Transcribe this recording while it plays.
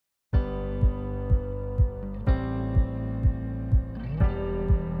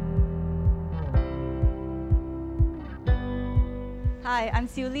Hi, I'm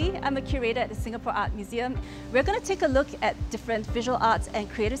Siu Lee. I'm a curator at the Singapore Art Museum. We're going to take a look at different visual arts and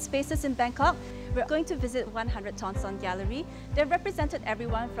creative spaces in Bangkok. We're going to visit 100 Tonson Gallery. They've represented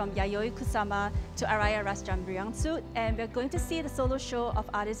everyone from Yayoi Kusama to Araya Rasjambriangsu, and we're going to see the solo show of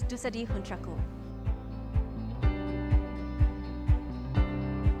artist Dusadee Huntrakul.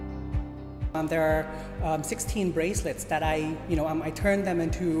 There are 16 bracelets that I turned them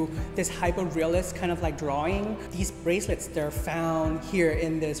into this hyper-realist kind of like drawing. These bracelets, they're found here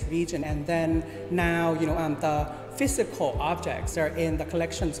in this region, and then now, the physical objects are in the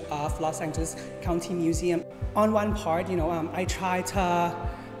collections of Los Angeles County Museum. On one part, I try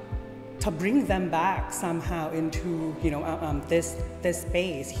to bring them back somehow into this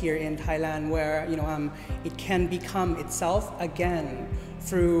space here in Thailand, where it can become itself again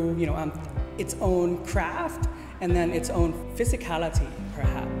through its own craft and then its own physicality,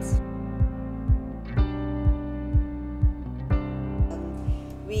 perhaps.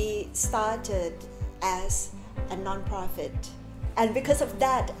 We started as a non-profit, and because of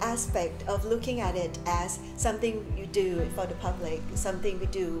that aspect of looking at it as something you do for the public, something we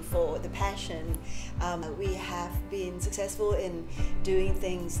do for the passion, we have been successful in doing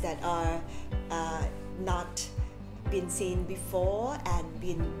things that are not been seen before and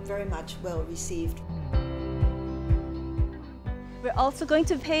been very much well received. We're also going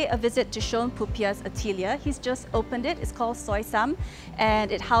to pay a visit to Shone Puipia's atelier. He's just opened it. It's called Soy Sam,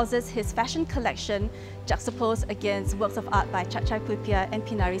 and it houses his fashion collection juxtaposed against works of art by Shone Puipia and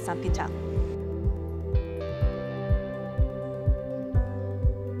Pinari Sampita.